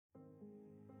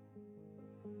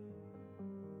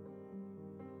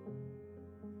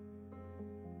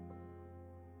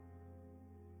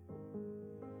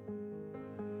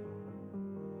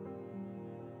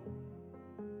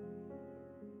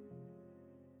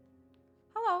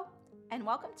and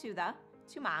welcome to the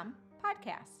To Mom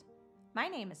podcast. My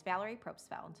name is Valerie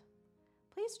Propsfeld.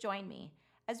 Please join me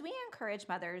as we encourage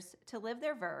mothers to live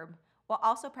their verb while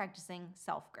also practicing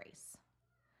self-grace.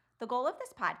 The goal of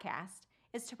this podcast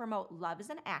is to promote love as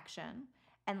an action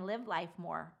and live life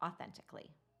more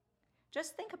authentically.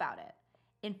 Just think about it.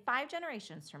 In 5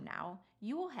 generations from now,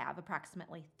 you will have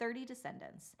approximately 30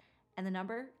 descendants, and the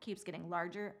number keeps getting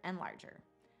larger and larger.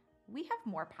 We have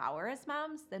more power as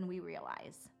moms than we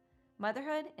realize.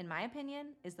 Motherhood, in my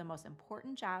opinion, is the most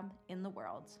important job in the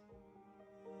world.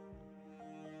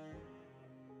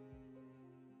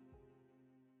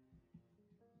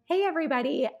 Hey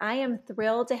everybody, I am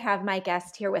thrilled to have my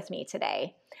guest here with me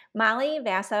today, Molly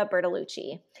Vasa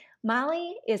Bertolucci.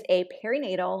 Molly is a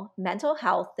perinatal mental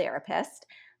health therapist,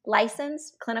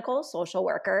 licensed clinical social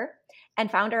worker,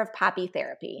 and founder of Poppy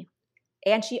Therapy.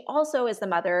 And she also is the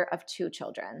mother of 2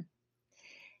 children.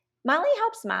 Molly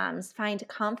helps moms find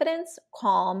confidence,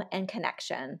 calm, and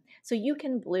connection so you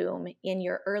can bloom in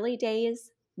your early days,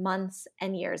 months,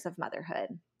 and years of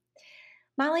motherhood.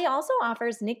 Molly also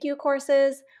offers NICU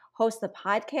courses, hosts the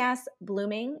podcast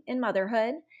Blooming in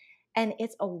Motherhood, and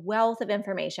it's a wealth of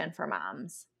information for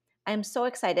moms. I'm so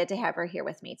excited to have her here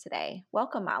with me today.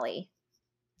 Welcome, Molly.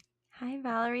 Hi,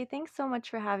 Valerie. Thanks so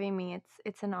much for having me.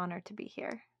 It's an honor to be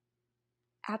here.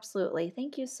 Absolutely.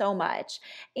 Thank you so much.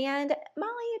 And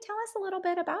Molly, tell us a little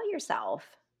bit about yourself.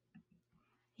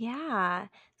 Yeah.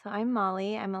 So I'm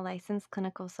Molly. I'm a licensed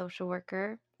clinical social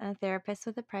worker and a therapist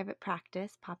with a private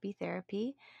practice, Poppy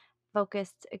Therapy,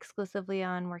 focused exclusively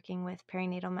on working with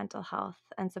perinatal mental health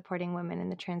and supporting women in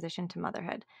the transition to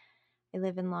motherhood. I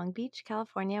live in Long Beach,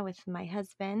 California, with my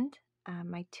husband,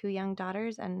 my 2 young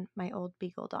daughters, and my old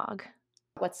beagle dog.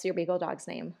 What's your beagle dog's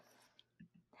name?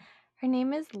 Her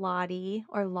name is Lottie,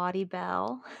 or Lottie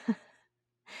Bell.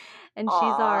 And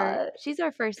Aw. she's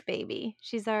our first baby.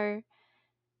 She's a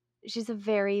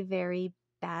very, very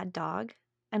bad dog,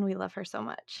 and we love her so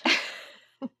much.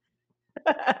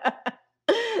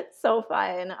 So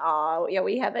fun. Oh, yeah,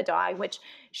 we have a dog, which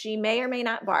she may or may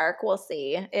not bark. We'll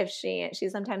see if she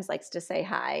sometimes likes to say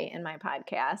hi in my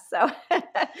podcast. So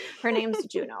her name's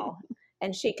Juno,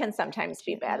 and she can sometimes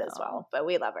be bad as Juno. well, but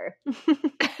we love her.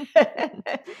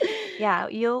 Yeah,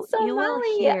 you So will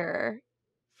Molly, hear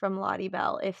from Lottie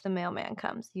Bell if the mailman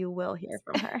comes. You will hear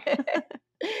from her.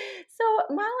 so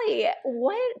Molly,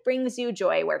 what brings you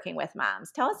joy working with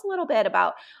moms? Tell us a little bit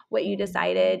about what you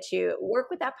decided to work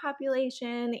with that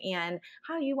population and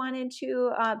how you wanted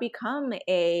to become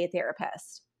a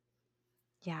therapist.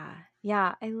 Yeah,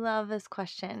 I love this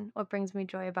question. What brings me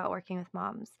joy about working with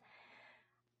moms?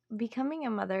 Becoming a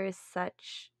mother is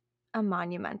such a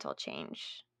monumental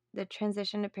change. The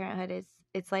transition to parenthood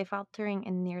it's life altering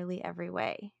in nearly every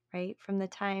way, right? From the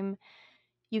time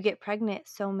you get pregnant,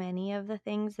 so many of the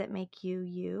things that make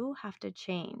you have to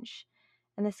change.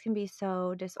 And this can be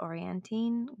so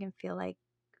disorienting. It can feel like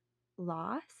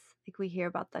loss. Like we hear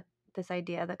about this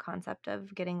idea, the concept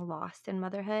of getting lost in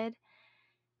motherhood.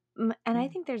 And I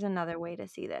think there's another way to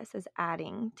see this as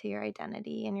adding to your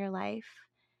identity in your life.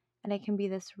 And it can be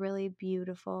this really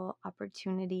beautiful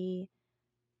opportunity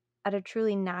at a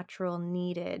truly natural,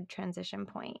 needed transition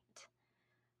point.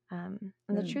 And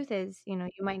the truth is, you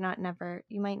might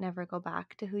never go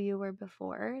back to who you were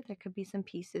before. There could be some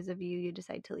pieces of you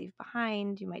decide to leave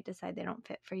behind. You might decide they don't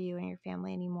fit for you and your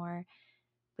family anymore.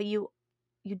 But you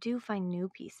do find new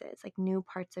pieces, like new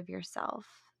parts of yourself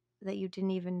that you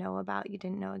didn't even know about, you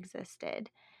didn't know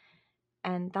existed.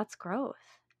 And that's growth.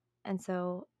 And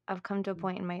so I've come to a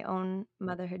point in my own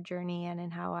motherhood journey and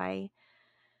in how I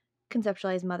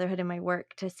conceptualize motherhood in my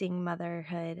work to seeing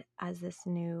motherhood as this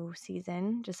new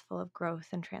season, just full of growth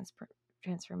and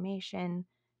transformation,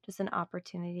 just an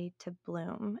opportunity to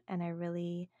bloom. And I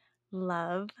really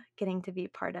love getting to be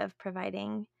part of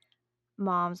providing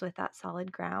moms with that solid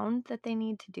ground that they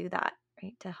need to do that,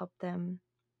 right? To help them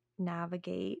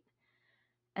navigate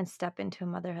and step into a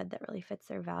motherhood that really fits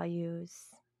their values,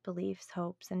 beliefs,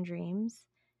 hopes, and dreams,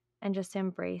 and just to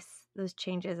embrace those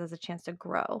changes as a chance to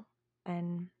grow.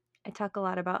 And I talk a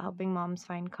lot about helping moms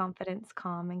find confidence,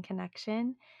 calm, and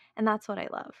connection. And that's what I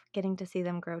love, getting to see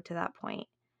them grow to that point,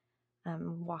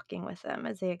 walking with them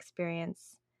as they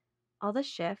experience all the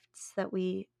shifts that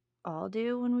we all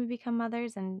do when we become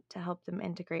mothers, and to help them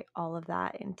integrate all of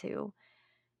that into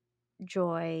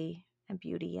joy and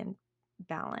beauty and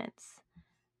balance.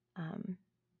 Um,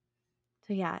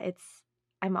 so yeah,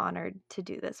 I'm honored to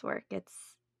do this work. It's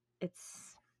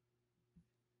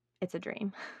it's a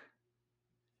dream.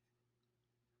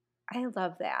 I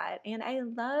love that. And I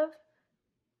love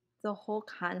the whole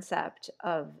concept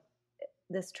of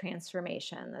this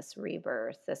transformation, this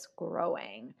rebirth, this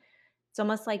growing. it's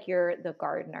almost like you're the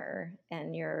gardener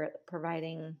and you're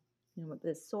providing,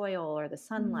 the soil or the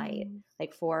sunlight, Mm.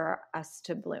 like for us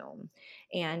to bloom,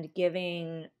 and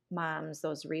giving moms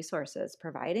those resources,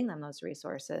 providing them those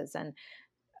resources. And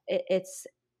it's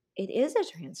it is a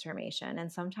transformation.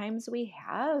 And sometimes we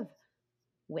have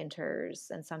winters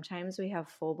and sometimes we have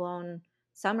full-blown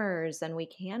summers and we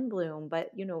can bloom, but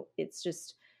it's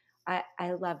just,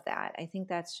 I love that. I think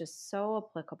that's just so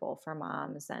applicable for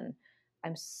moms, and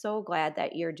I'm so glad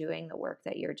that you're doing the work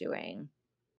that you're doing.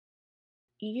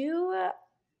 You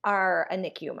are a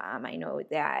NICU mom. I know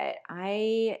that.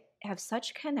 I have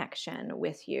such connection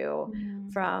with you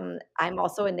Mm. from, I'm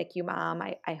also a NICU mom.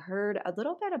 I heard a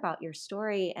little bit about your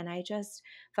story and I just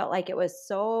felt like it was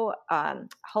so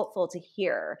helpful to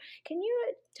hear. Can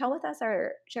you share with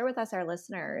us, our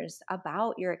listeners,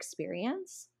 about your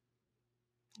experience?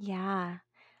 Yeah.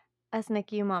 Us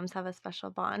NICU moms have a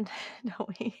special bond, don't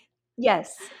we?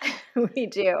 Yes, we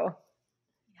do.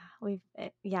 Yeah,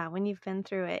 yeah, when you've been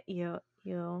through it, you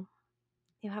do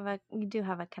have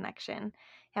a connection.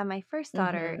 Yeah, my first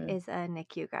daughter Hmm. is a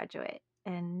NICU graduate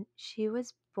and she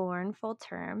was born full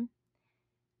term.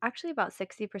 Actually, about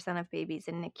 60% of babies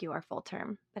in NICU are full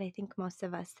term, but I think most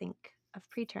of us think of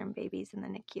preterm babies in the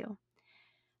NICU.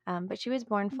 But she was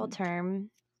born full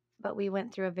term, but we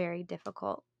went through a very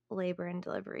difficult labor and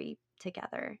delivery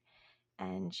together.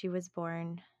 And she was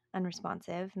born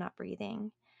unresponsive, not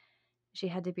breathing. She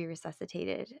had to be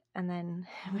resuscitated. And then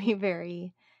we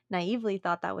very naively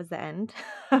thought that was the end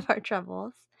of our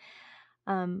troubles.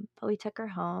 But we took her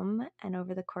home, and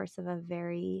over the course of a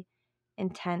very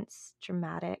intense,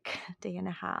 dramatic day and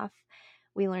a half,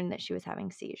 we learned that she was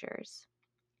having seizures.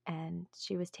 And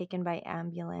she was taken by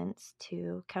ambulance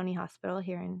to County Hospital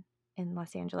here in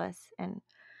Los Angeles. And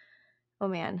oh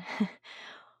man,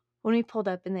 when we pulled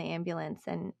up in the ambulance,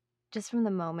 and just from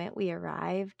the moment we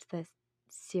arrived, the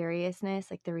seriousness,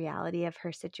 like the reality of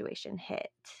her situation hit.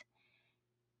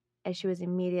 As she was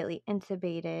immediately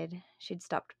intubated, she'd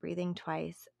stopped breathing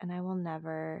twice, and I will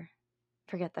never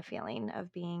forget the feeling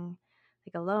of being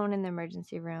like alone in the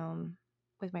emergency room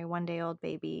with my 1-day-old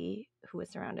baby who was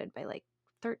surrounded by like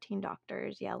 13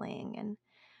 doctors yelling and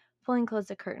pulling close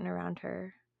the curtain around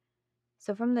her.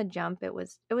 So from the jump, it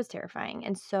was terrifying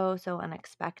and so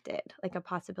unexpected, like a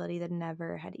possibility that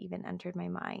never had even entered my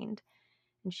mind.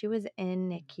 And she was in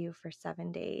NICU for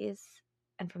 7 days,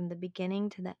 and from the beginning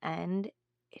to the end,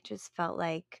 it just felt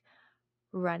like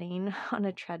running on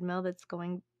a treadmill that's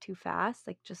going too fast,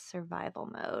 like just survival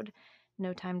mode.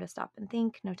 No time to stop and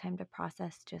think, no time to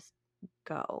process, just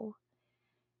go.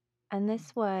 And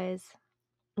this was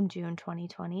in June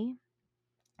 2020.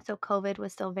 So COVID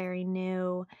was still very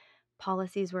new.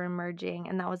 Policies were emerging,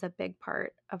 and that was a big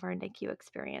part of our NICU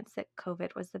experience, that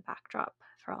COVID was the backdrop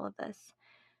for all of this.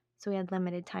 So we had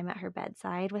limited time at her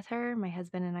bedside with her. My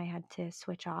husband and I had to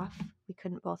switch off. We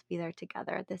couldn't both be there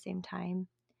together at the same time.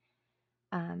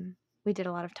 We did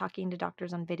a lot of talking to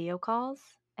doctors on video calls,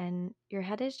 and your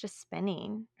head is just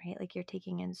spinning, right? Like you're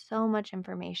taking in so much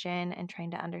information and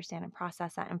trying to understand and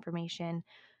process that information,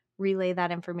 relay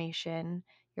that information.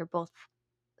 You're both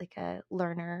like a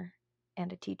learner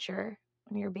and a teacher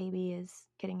when your baby is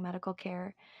getting medical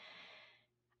care.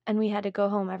 And we had to go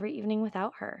home every evening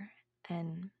without her.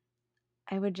 And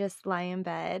I would just lie in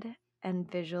bed and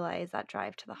visualize that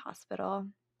drive to the hospital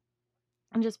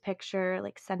and just picture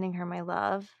like sending her my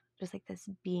love, just like this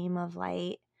beam of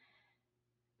light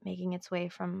making its way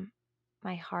from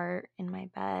my heart in my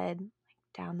bed,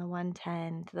 like down the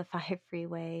 110 to the 5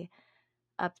 freeway,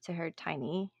 up to her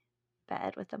tiny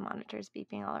bed with the monitors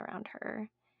beeping all around her.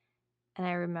 And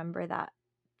I remember that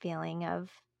feeling of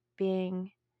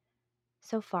being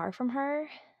so far from her,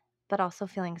 but also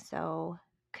feeling so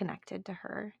connected to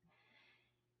her.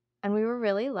 And we were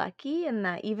really lucky in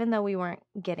that even though we weren't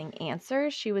getting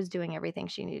answers, she was doing everything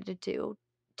she needed to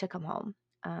come home.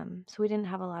 So we didn't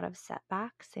have a lot of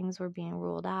setbacks. Things were being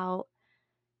ruled out,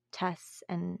 tests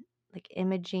and like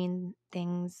imaging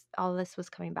things. All this was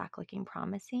coming back looking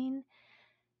promising.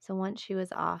 So once she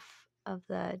was off of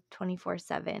the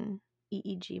 24/7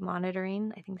 EEG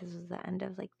monitoring, I think this was the end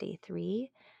of like day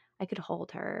 3, I could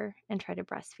hold her and try to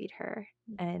breastfeed her.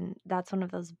 And that's one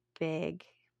of those big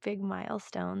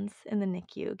milestones in the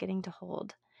NICU, getting to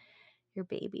hold your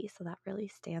baby. So that really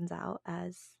stands out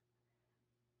as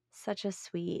such a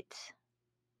sweet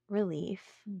relief.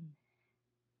 Mm.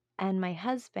 And my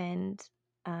husband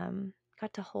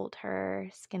got to hold her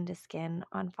skin to skin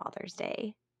on Father's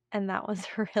Day. And that was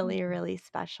really, Mm. really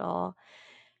special.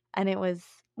 And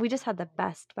we just had the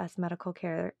best medical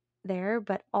care there,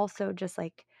 but also just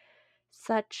like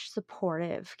such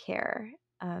supportive care.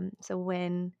 So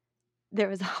when there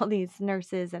was all these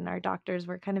nurses and our doctors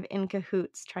were kind of in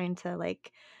cahoots trying to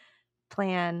like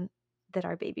plan that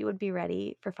our baby would be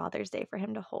ready for Father's Day for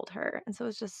him to hold her. And so it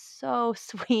was just so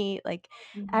sweet, like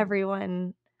Mm.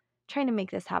 everyone trying to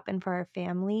make this happen for our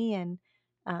family and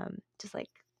just like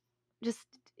just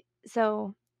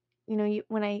so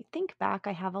when I think back,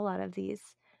 I have a lot of these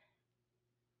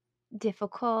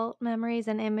difficult memories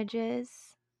and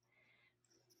images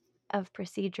of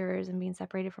procedures and being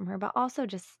separated from her, but also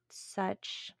just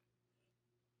such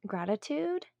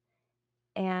gratitude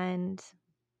and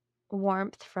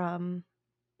warmth from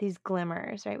these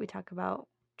glimmers, right? We talk about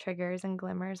triggers and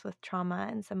glimmers with trauma,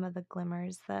 and some of the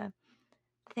glimmers, the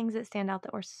things that stand out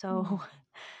that were so Mm.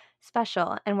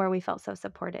 special and where we felt so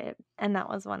supported. And that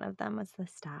was one of them, was the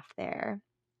staff there.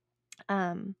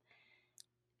 Um,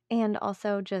 and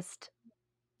also just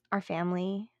our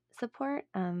family support,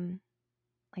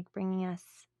 like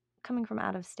coming from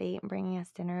out of state and bringing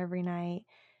us dinner every night.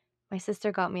 My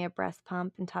sister got me a breast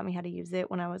pump and taught me how to use it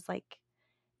when I was like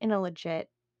in a legit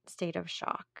state of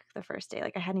shock the first day.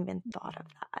 Like I hadn't even thought of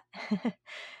that.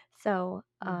 So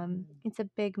Mhm. it's a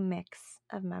big mix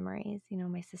of memories.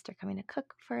 My sister coming to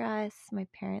cook for us, my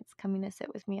parents coming to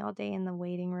sit with me all day in the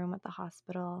waiting room at the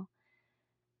hospital,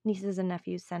 nieces and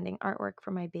nephews sending artwork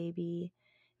for my baby.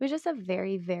 It was just a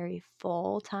very, very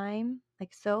full time,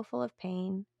 like so full of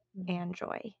pain Mm. and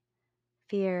joy,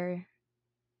 fear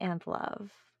and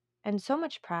love, and so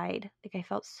much pride. Like I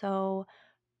felt so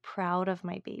proud of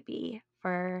my baby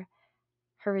for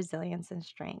her resilience and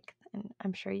strength. And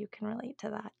I'm sure you can relate to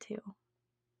that too.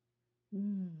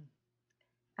 Mm.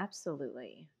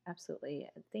 Absolutely. Absolutely.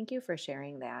 Thank you for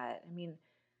sharing that. I mean,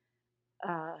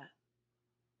 uh,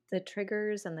 the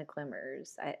triggers and the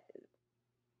glimmers,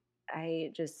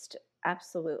 I just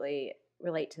absolutely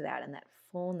relate to that, and that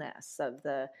fullness of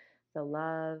the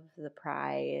love, the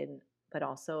pride, but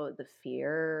also the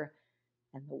fear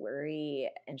and the worry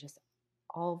and just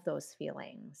all of those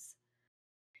feelings.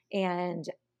 And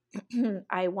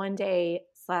I one day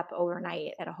slept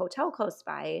overnight at a hotel close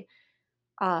by.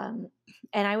 Um,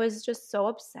 and I was just so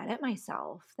upset at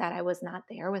myself that I was not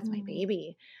there with my Mm,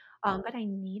 baby. But I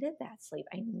needed that sleep.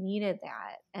 I needed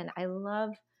that. And I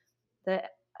love the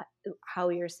how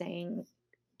you're saying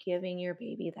giving your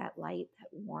baby that light, that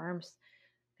warmth,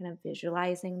 kind of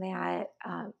visualizing that.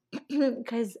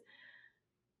 Because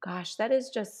gosh, that is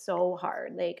just so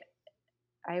hard. Like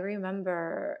I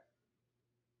remember,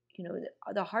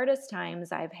 the hardest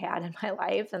times I've had in my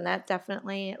life, and that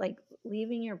definitely like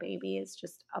leaving your baby is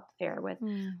just up there with,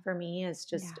 mm, for me, is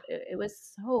just yeah. it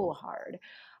was so hard.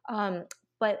 Um,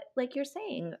 but like you're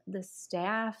saying, the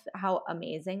staff, how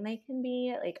amazing they can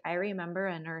be. Like I remember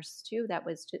a nurse too that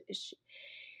was just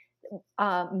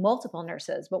multiple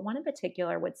nurses, but one in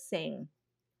particular would sing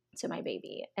to my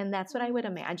baby. And that's what I would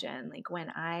Mm, imagine. Like when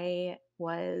I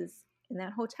was in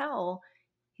that hotel,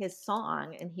 his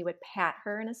song, and he would pat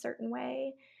her in a certain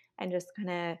way and just kind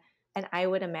of, and I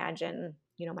would imagine,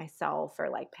 myself, or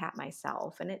like pat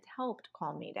myself, and it helped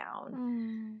calm me down.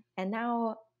 mm, And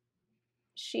now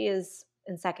she is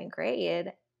in second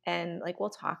grade, and like we'll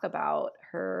talk about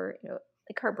her,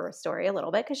 like her birth story a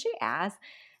little bit because she asked,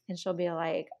 and she'll be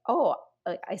like, oh,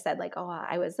 like I said, like, oh,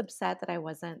 I was upset that I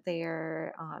wasn't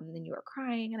there, and you were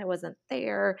crying and I wasn't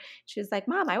there. She was like,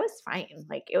 Mom, I was fine,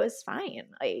 like it was fine,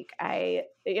 like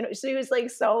she was like,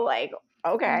 so like,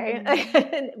 okay. mm,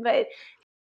 But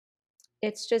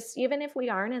it's just, even if we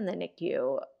aren't in the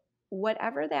NICU,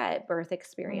 whatever that birth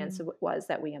experience mm, was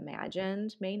that we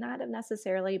imagined may not have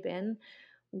necessarily been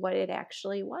what it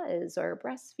actually was, or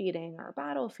breastfeeding or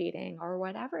bottle feeding or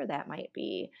whatever that might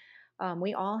be.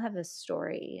 We all have a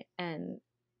story, and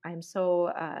I'm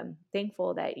so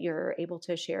thankful that you're able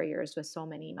to share yours with so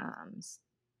many moms.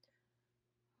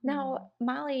 Now, mm,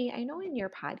 Molly, I know in your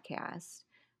podcast,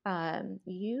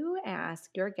 you ask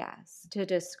your guests to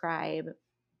describe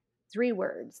 3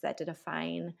 words that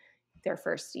define their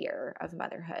first year of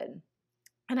motherhood.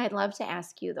 And I'd love to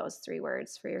ask you those 3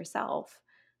 words for yourself.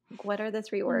 Like, what are the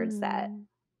 3 words that mm.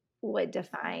 would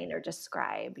define or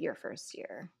describe your first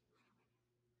year?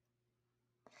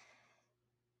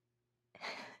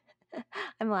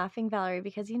 I'm laughing, Valerie,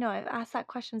 because I've asked that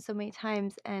question so many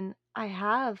times and I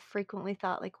have frequently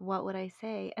thought like what would I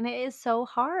say? And it is so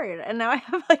hard. And now I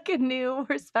have like a new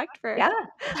respect for Yeah.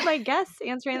 my guests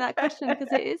answering that question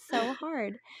because it is so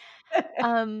hard.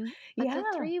 But the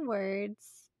Yeah. 3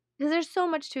 words, because there's so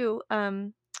much to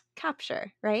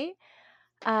capture, right?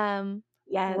 Um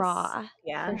Yes. Raw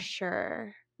for Yeah.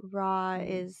 sure. Raw Mm.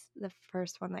 is the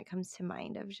first one that comes to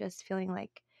mind of just feeling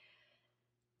like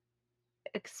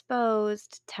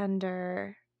exposed,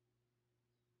 tender,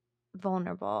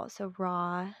 vulnerable. So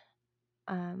raw.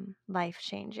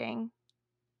 life-changing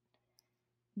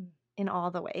Mm. in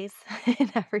all the ways, in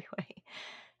every way,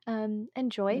 and Mhm.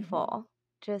 joyful.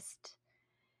 Just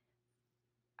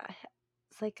uh,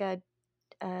 it's like a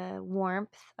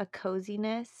warmth, a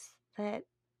coziness that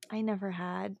I never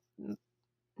had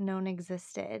known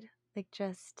existed. Like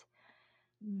just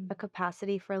a Mm.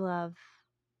 capacity for love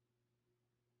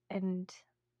and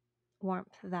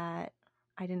warmth that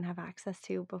I didn't have access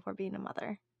to before being a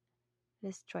mother.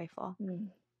 Just joyful.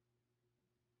 Mm.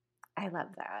 I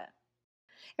love that.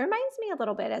 It reminds me a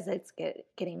little bit as it's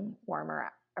getting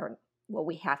warmer, or well,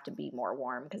 we have to be more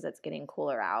warm because it's getting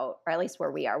cooler out, or at least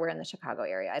where we are. We're in the Chicago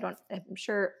area. I'm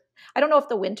sure, I don't know if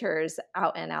the winters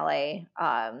out in LA,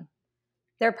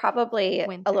 they're probably a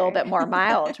little Winter. bit more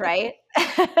mild, right?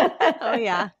 Oh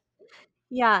yeah.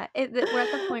 Yeah, we're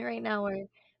at the point right now where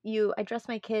I dress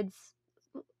my kids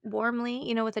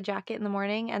warmly, with a jacket in the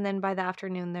morning, and then by the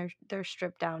afternoon they're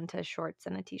stripped down to shorts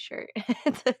and a t-shirt.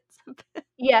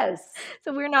 Yes.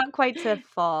 So we're not quite to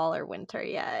fall or winter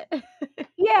yet.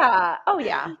 Yeah. Oh,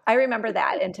 yeah. I remember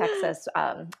that in Texas,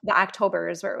 the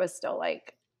Octobers where it was still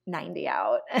like 90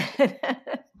 out.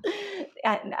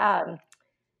 And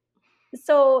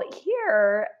so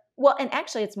here, well, and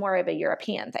actually it's more of a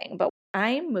European thing, but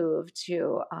I moved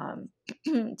to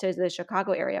to the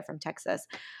Chicago area from Texas.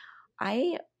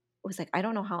 I was like, I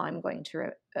don't know how I'm going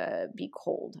to be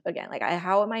cold again. Like,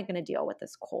 how am I going to deal with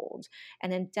this cold?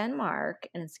 And in Denmark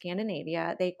and in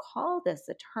Scandinavia, they call this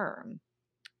a term.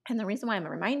 And the reason why I'm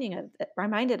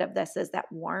reminded of this is that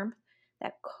warmth,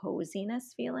 that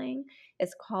coziness feeling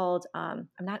is called, I'm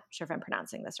not sure if I'm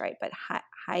pronouncing this right, but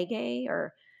hygge,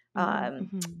 or um,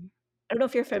 Mm-hmm. I don't know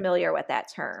if you're familiar with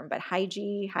that term, but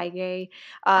hygge, I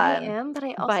am, but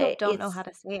I also but don't know it's, how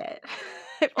to say it.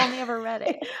 I've only ever read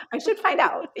it. I should find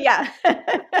out. Yeah.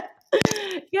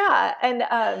 Yeah. And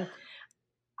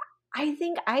I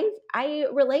think I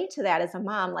relate to that as a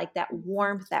mom, like that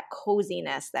warmth, that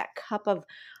coziness, that cup of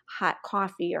hot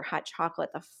coffee or hot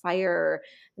chocolate, the fire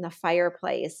in the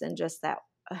fireplace, and just that.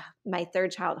 My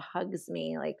third child hugs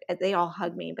me, like they all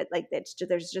hug me, but like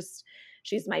there's just,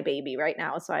 she's my baby right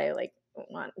now, so I like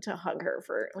want to hug her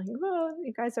for like, oh,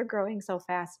 you guys are growing so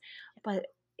fast, but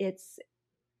it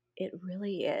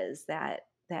really is that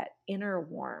inner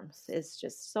warmth is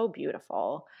just so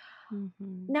beautiful.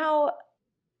 Mm-hmm. Now,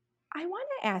 I want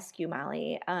to ask you,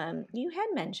 Molly, you had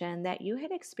mentioned that you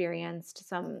had experienced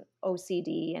some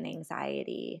OCD and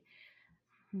anxiety.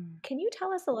 Can you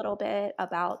tell us a little bit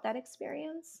about that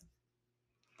experience?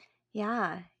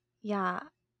 Yeah, yeah.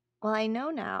 Well, I know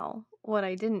now what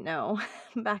I didn't know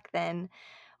back then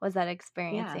was that Yeah.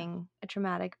 experiencing a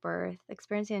traumatic birth,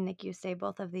 experiencing a NICU stay,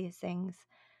 both of these things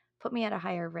put me at a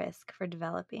higher risk for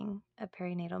developing a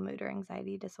perinatal mood or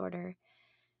anxiety disorder.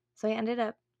 So I ended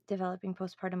up developing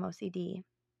postpartum OCD,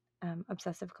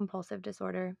 obsessive compulsive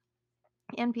disorder,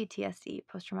 and PTSD,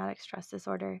 post traumatic stress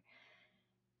disorder.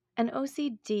 And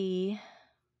OCD,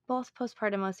 both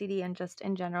postpartum OCD and just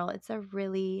in general, it's a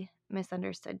really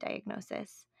misunderstood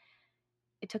diagnosis.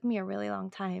 It took me a really long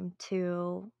time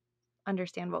to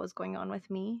understand what was going on with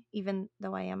me, even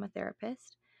though I am a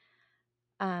therapist.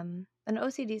 And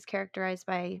OCD is characterized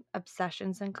by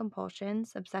obsessions and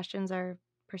compulsions. Obsessions are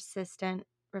persistent,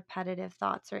 repetitive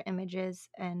thoughts or images,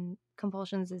 and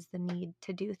compulsions is the need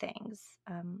to do things,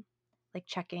 like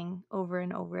checking over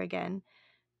and over again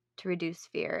to reduce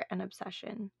fear and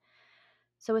obsession.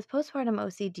 So, with postpartum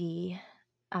OCD,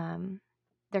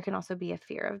 there can also be a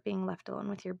fear of being left alone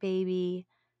with your baby,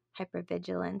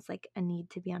 hypervigilance, like a need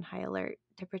to be on high alert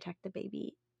to protect the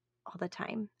baby all the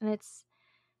time. And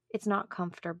it's not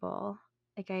comfortable.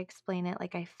 Like I explain it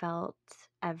like I felt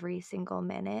every single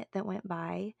minute that went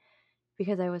by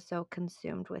because I was so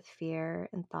consumed with fear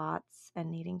and thoughts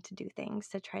and needing to do things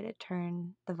to try to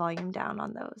turn the volume down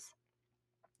on those.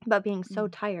 But being so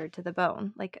Mm. tired to the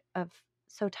bone, like of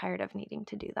so tired of needing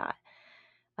to do that.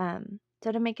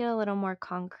 So to make it a little more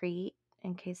concrete,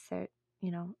 in case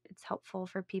it's helpful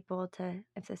for people to,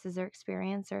 if this is their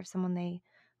experience or if someone they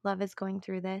love is going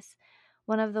through this,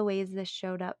 one of the ways this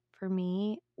showed up for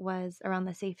me was around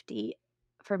the safety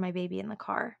for my baby in the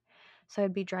car. So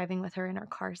I'd be driving with her in her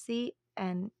car seat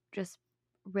and just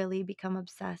really become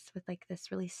obsessed with like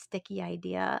this really sticky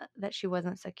idea that she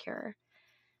wasn't secure.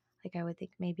 Like I would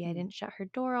think maybe I Mm. didn't shut her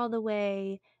door all the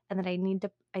way and then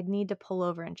I'd need to pull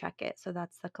over and check it. So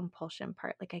that's the compulsion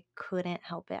part. Like I couldn't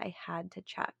help it. I had to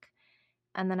check.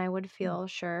 And then I would Mm. feel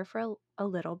sure for a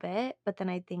little bit, but then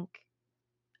I think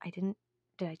I didn't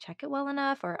did I check it well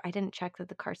enough or I didn't check that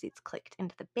the car seats clicked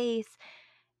into the base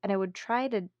and I would try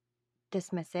to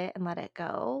dismiss it and let it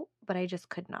go, but I just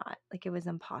could not. Like it was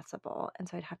impossible. And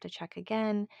so I'd have to check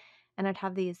again And I'd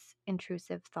have these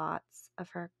intrusive thoughts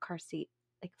of her car seat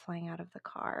like flying out of the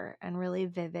car and really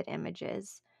vivid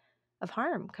images of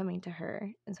harm coming to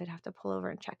her. And so I'd have to pull over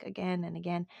and check again and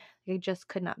again. Like I just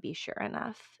could not be sure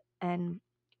enough. And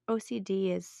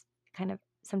OCD is kind of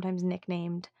sometimes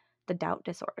nicknamed the doubt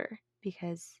disorder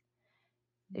because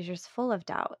it's just full of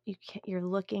doubt. You're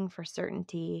looking for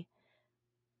certainty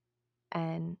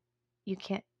and you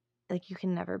can't, like, you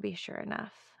can never be sure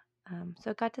enough.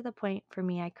 So it got to the point for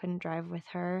me I couldn't drive with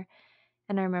her.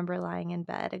 And I remember lying in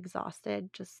bed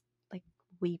exhausted, just like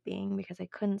weeping because I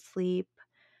couldn't sleep.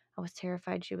 I was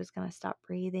terrified she was going to stop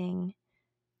breathing.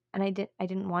 And I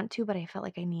didn't want to, but I felt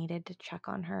like I needed to check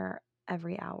on her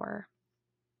every hour.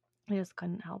 I just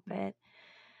couldn't help it.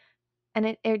 And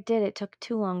it took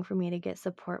too long for me to get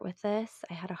support with this.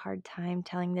 I had a hard time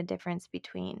telling the difference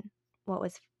between what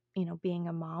was, being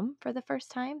a mom for the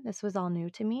first time. This was all new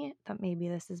to me. I thought maybe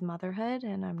this is motherhood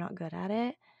and I'm not good at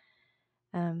it.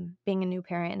 Being a new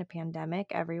parent in a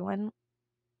pandemic,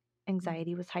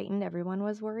 anxiety was heightened. Everyone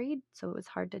was worried. So it was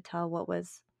hard to tell what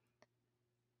was,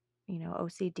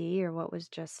 OCD or what was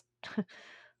just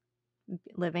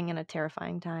living in a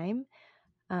terrifying time.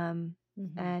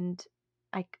 Mm-hmm. And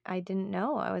I didn't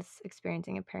know I was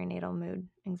experiencing a perinatal mood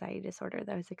anxiety disorder,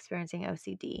 that I was experiencing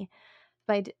OCD.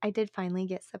 But I did finally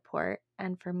get support.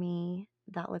 And for me,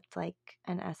 that looked like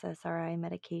an SSRI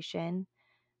medication.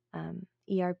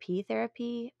 ERP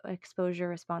therapy, exposure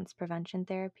response prevention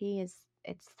therapy,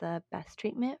 it's the best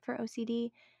treatment for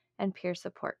OCD, and peer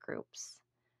support groups.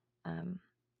 Um,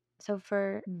 so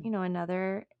for,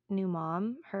 another new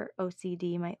mom, her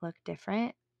OCD might look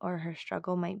different, or her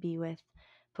struggle might be with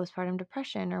postpartum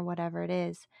depression or whatever it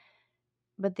is.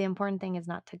 But the important thing is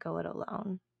not to go it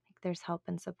alone. Like there's help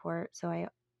and support. So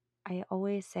I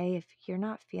always say if you're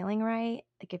not feeling right,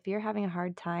 like if you're having a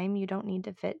hard time, you don't need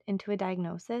to fit into a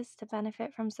diagnosis to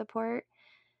benefit from support.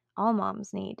 All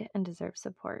moms need and deserve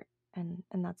support, and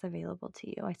that's available to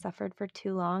you. I suffered for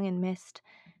too long and missed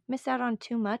out on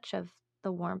too much of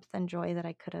the warmth and joy that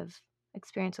I could have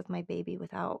experienced with my baby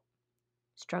without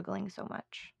struggling so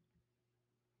much.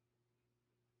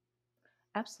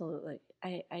 Absolutely.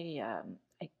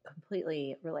 I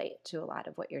completely relate to a lot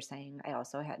of what you're saying. I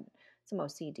also had some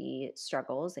OCD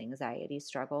struggles, anxiety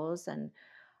struggles, and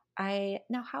I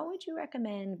now how would you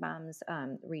recommend moms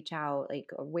reach out? Like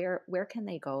where can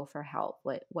they go for help?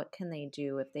 What can they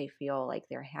do if they feel like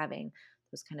they're having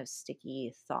those kind of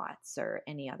sticky thoughts or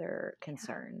any other Yeah.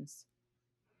 concerns?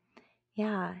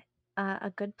 Yeah.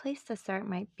 A good place to start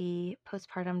might be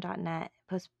postpartum.net,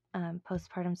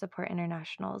 Postpartum Support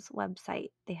International's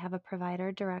website. They have a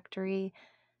provider directory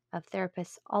of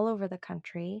therapists all over the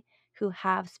country who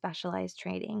have specialized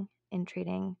training in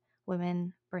treating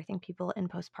women, birthing people in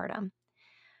postpartum.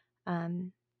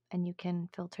 Um, and you can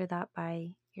filter that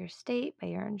by your state, by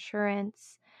your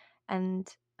insurance, and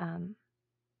um,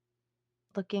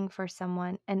 looking for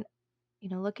someone and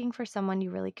looking for someone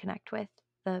you really connect with.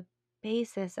 The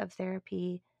basis of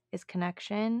therapy is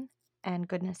connection and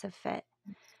goodness of fit.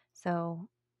 So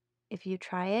if you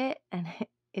try it and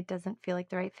it doesn't feel like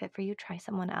the right fit for you, try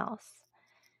someone else.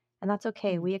 And that's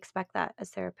okay. Mm. We expect that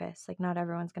as therapists. Like, not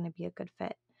everyone's going to be a good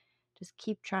fit. Just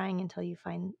keep trying until you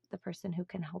find the person who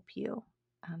can help you,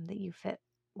 that you fit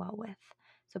well with.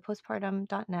 So,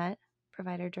 postpartum.net,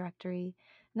 provider directory.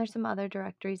 And there's some other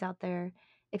directories out there.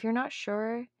 If you're not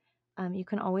sure, you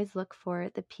can always look for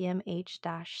the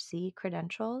PMH-C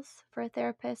credentials for a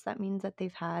therapist. That means that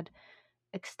they've had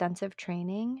extensive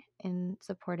training in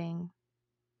supporting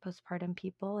postpartum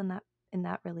people in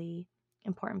that really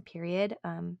important period.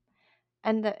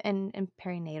 And the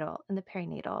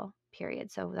perinatal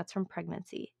period. So that's from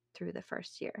pregnancy through the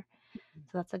first year.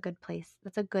 So that's a good place.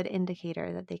 That's a good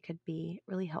indicator that they could be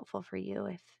really helpful for you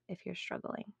if you're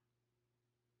struggling.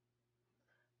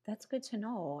 That's good to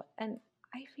know. And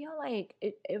I feel like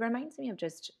it reminds me of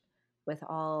just with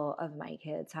all of my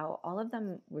kids, how all of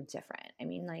them were different. I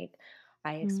mean, like,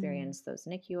 I Mm, experienced those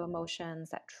NICU emotions,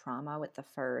 that trauma with the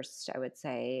first, I would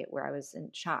say, where I was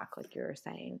in shock, like you were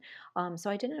saying. So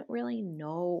I didn't really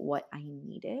know what I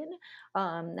needed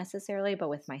necessarily. But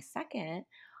with my second,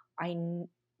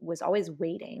 was always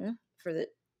waiting for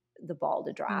the ball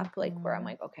to drop, like where I'm mhm,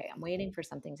 like, okay, I'm waiting for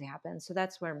something to happen. So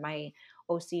that's where my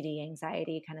OCD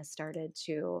anxiety kind of started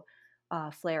to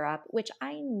flare up, which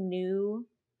I knew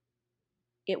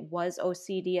it was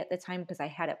OCD at the time because I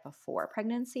had it before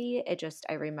pregnancy. It just,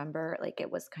 I remember like it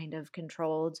was kind of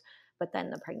controlled, but then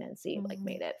the pregnancy like mhm.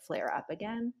 made it flare up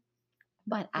again.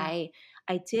 But Yeah.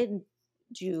 I did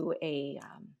do a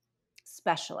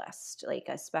specialist, like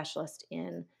a specialist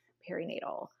in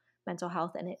perinatal mental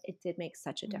health, and it did make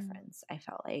such a Mm, difference. I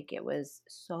felt like it was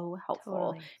so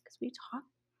helpful totally. because we talked.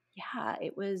 Yeah,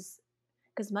 it was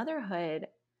because motherhood,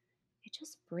 it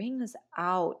just brings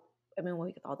out, I mean,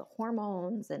 we get all the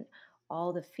hormones and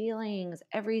all the feelings,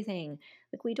 everything.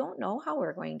 Like, we don't know how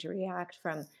we're going to react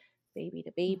from baby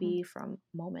to Hmm. baby, from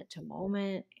moment to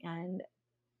moment. And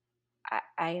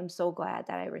I am so glad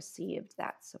that I received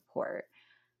that support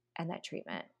and that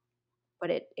treatment. But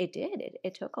it did.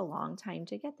 It took a long time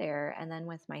to get there. And then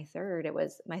with my third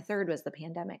was the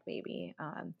pandemic baby.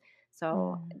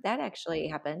 So Mm. that actually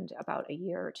happened about a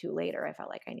year or two later. I felt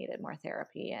like I needed more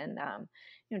therapy and,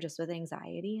 just with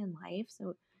anxiety in life.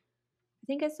 So I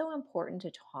think it's so important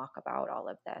to talk about all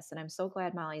of this. And I'm so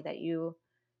glad, Molly, that you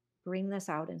bring this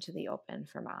out into the open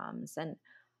for moms. And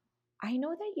I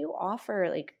know that you offer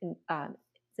like,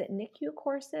 is it NICU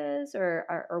courses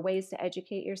or ways to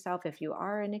educate yourself if you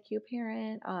are a NICU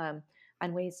parent, on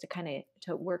ways to kind of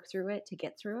to work through it, to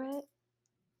get through it?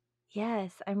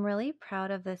 Yes, I'm really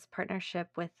proud of this partnership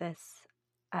with this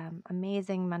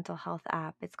amazing mental health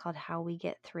app. It's called How We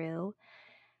Get Through.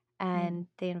 Mm. And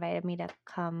they invited me to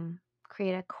come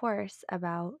create a course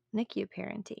about NICU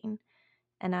parenting.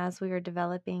 And as we were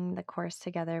developing the course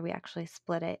together, we actually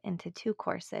split it into two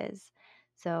courses.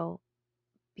 So,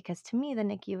 because to me, the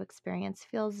NICU experience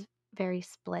feels very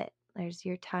split. There's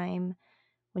your time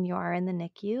when you are in the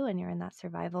NICU and you're in that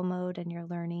survival mode and you're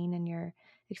learning and you're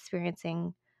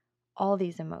experiencing all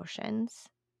these emotions.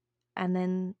 And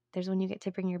then there's when you get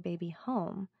to bring your baby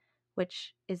home,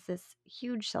 which is this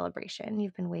huge celebration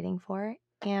you've been waiting for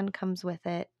and comes with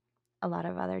it a lot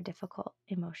of other difficult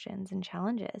emotions and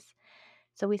challenges.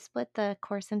 So we split the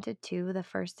course into two. The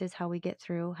first is how we get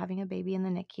through having a baby in the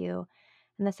NICU,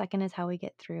 and the second is how we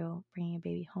get through bringing a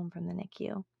baby home from the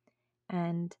NICU.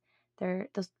 And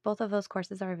both of those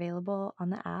courses are available on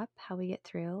the app, How We Get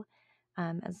Through,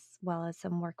 as well as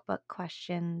some workbook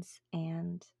questions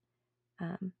and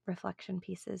reflection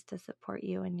pieces to support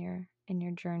you in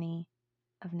your journey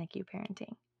of NICU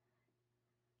parenting.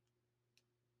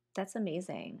 That's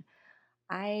amazing.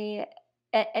 I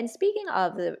and speaking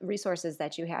of the resources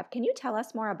that you have, can you tell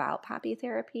us more about poppy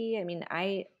therapy? I mean,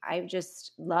 I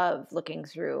just love looking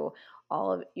through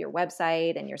all of your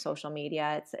website and your social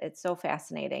media. It's so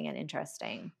fascinating and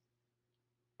interesting.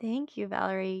 Thank you,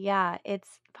 Valerie. Yeah,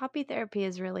 it's poppy therapy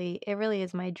is it really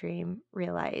is my dream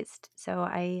realized. So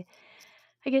I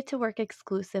get to work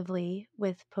exclusively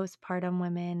with postpartum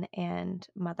women and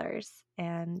mothers.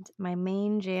 And my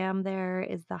main jam there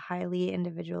is the highly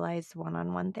individualized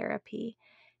one-on-one therapy.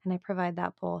 And I provide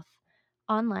that both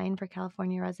online for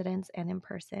California residents and in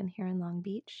person here in Long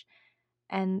Beach.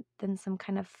 And then some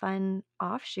kind of fun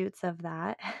offshoots of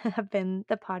that have been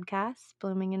the podcast,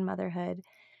 Blooming in Motherhood,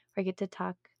 where I get to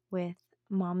talk with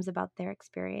moms about their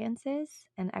experiences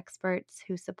and experts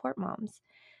who support moms.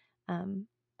 Um,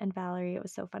 and Valerie, it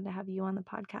was so fun to have you on the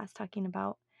podcast talking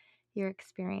about your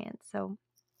experience. So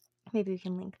maybe we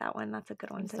can link that one. That's a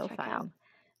good It one was to so check out. fun.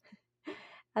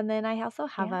 And then I also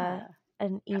have Yeah,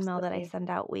 an email that I absolutely. send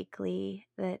out weekly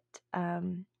that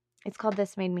it's called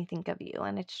This Made Me Think of You.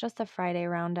 And it's just a Friday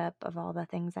roundup of all the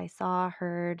things I saw,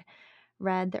 heard,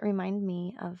 read that remind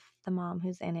me of the mom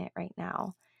who's in it right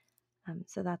now.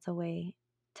 So that's a way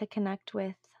to connect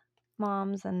with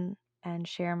moms and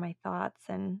share my thoughts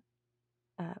and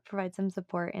provide some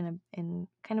support in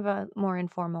kind of a more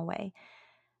informal way.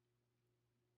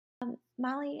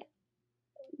 Molly,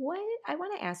 what I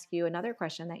want to ask you another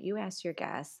question that you asked your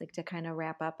guests, like to kind of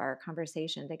wrap up our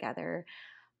conversation together,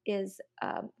 is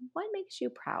what makes you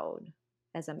proud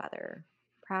as a mother?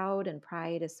 Proud and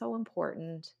pride is so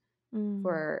important Mm,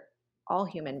 for all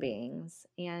human beings,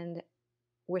 and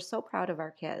we're so proud of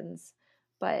our kids,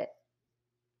 but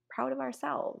proud of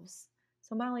ourselves.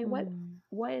 So, Molly, mm.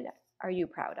 what are you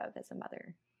proud of as a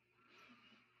mother?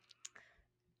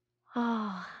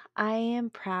 Oh, I am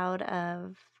proud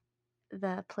of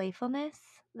the playfulness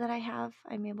that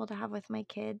I'm able to have with my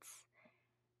kids.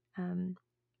 Um,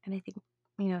 and I think,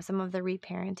 some of the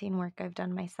reparenting work I've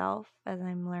done myself as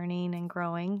I'm learning and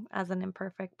growing as an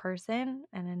imperfect person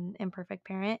and an imperfect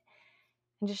parent,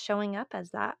 and just showing up as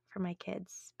that for my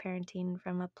kids, parenting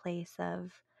from a place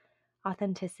of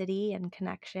authenticity and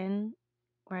connection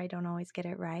where I don't always get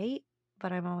it right,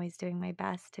 but I'm always doing my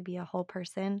best to be a whole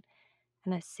person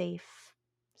and a safe,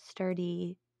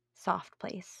 sturdy, soft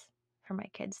place for my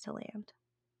kids to land.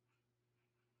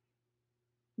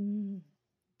 Mm,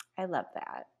 I love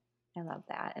that. I love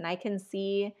that. And I can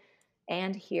see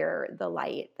and hear the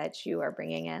light that you are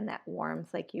bringing in, that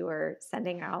warmth, like you are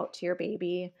sending out to your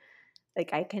baby.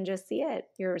 Like I can just see it.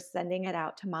 You're sending it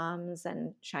out to moms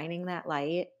and shining that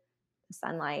light, the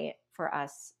sunlight. for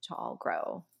us to all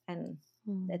grow. And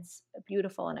it's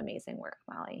beautiful and amazing work,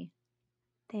 Molly.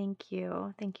 Thank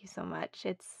you. Thank you so much.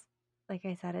 It's like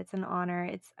I said, it's an honor.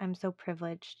 I'm so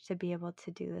privileged to be able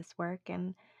to do this work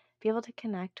and be able to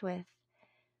connect with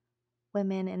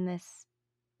women in this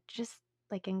just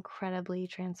like incredibly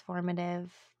transformative,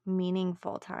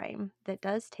 meaningful time that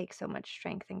does take so much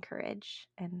strength and courage.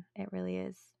 And it really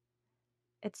is.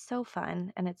 It's so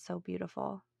fun and it's so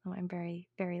beautiful. Oh, I'm very,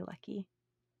 very lucky.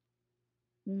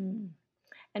 Mm.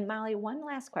 And Molly, one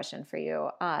last question for you.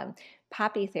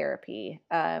 Poppy therapy,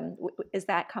 is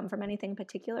that come from anything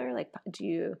particular? Like,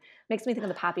 makes me think of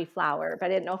the poppy flower, but I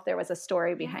didn't know if there was a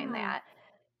story behind Yeah. that.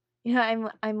 Yeah,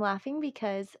 I'm laughing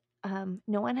because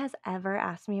no one has ever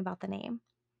asked me about the name.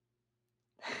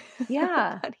 So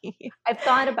Yeah, funny. I've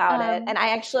thought about it, Um, and I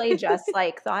actually just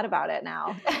like thought about it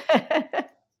now.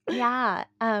 yeah.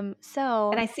 And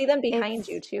So I see them behind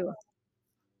you it's too.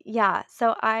 yeah.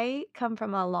 So I come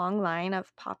from a long line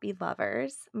of poppy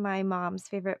lovers. My mom's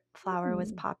favorite flower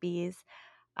was Mm. poppies.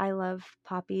 I love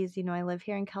poppies. I live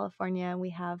here in California. We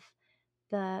have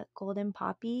the golden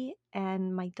poppy,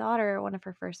 and my daughter, one of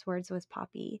her first words was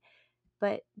poppy.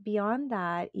 But beyond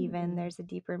that, even Mm. there's a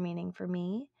deeper meaning for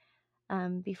me.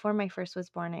 Before my first was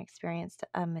born, I experienced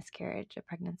a miscarriage, a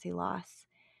pregnancy loss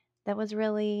that was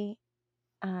really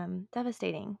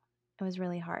devastating. It was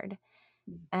really hard.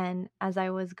 And as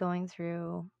I was going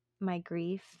through my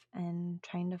grief and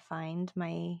trying to find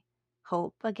my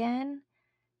hope again,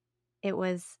 it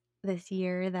was this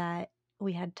year that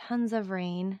we had tons of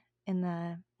rain in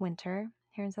the winter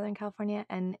here in Southern California,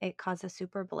 and it caused a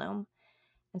super bloom.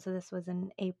 And so this was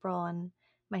in April, and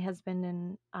my husband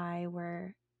and I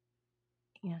were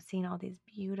seeing all these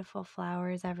beautiful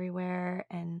flowers everywhere.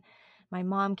 And my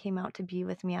mom came out to be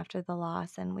with me after the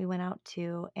loss, and we went out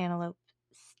to Antelope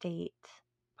State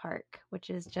Park,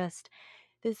 which is just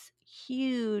this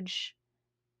huge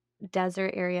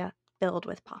desert area filled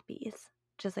with poppies.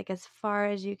 Just like as far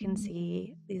as you can Mm.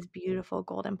 see, these beautiful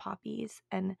golden poppies.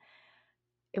 And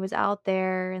it was out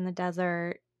there in the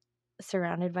desert,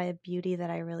 surrounded by a beauty that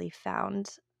I really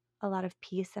found a lot of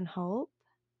peace and hope.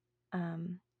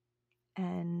 Um,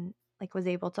 and like was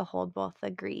able to hold both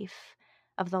the grief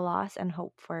of the loss and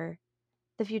hope for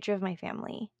the future of my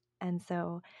family. And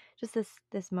so just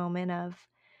this moment of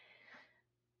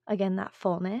again that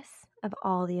fullness of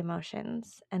all the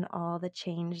emotions and all the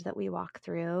change that we walk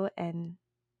through, and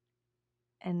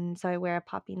so I wear a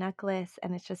poppy necklace,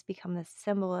 and it's just become this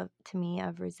symbol of to me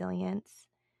of resilience,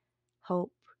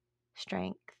 hope,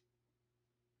 strength,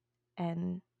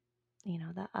 and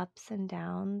the ups and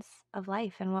downs of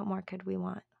life, and what more could we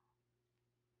want?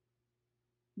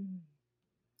 Mm.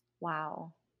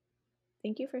 Wow.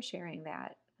 Thank you for sharing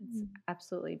that. It's Mm.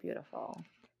 absolutely beautiful. It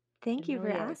Thank you for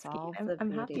really is asking. all of I'm the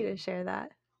I'm happy to beauty. share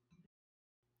that.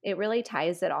 It really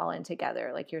ties it all in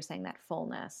together. Like you're saying, that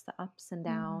fullness, the ups and Mm.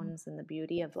 downs, and the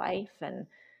beauty of life, and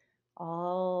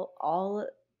all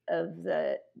of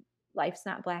the life's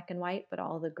not black and white, but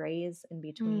all the grays in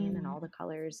between and Mm. all the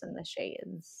colors and the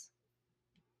shades.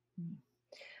 Mm.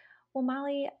 Well,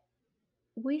 Molly,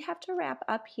 we have to wrap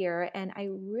up here, and I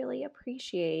really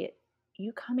appreciate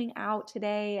you coming out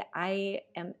today.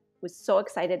 Was so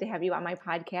excited to have you on my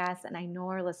podcast, and I know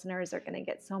our listeners are going to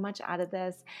get so much out of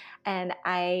this. And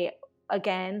I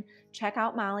again check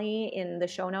out Molly in the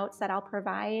show notes that I'll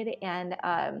provide, and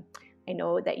I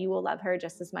know that you will love her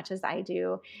just as much as I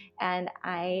do. And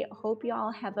I hope you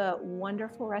all have a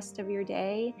wonderful rest of your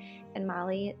day. And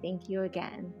Molly, thank you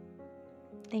again.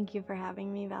 Thank you for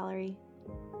having me, Valerie.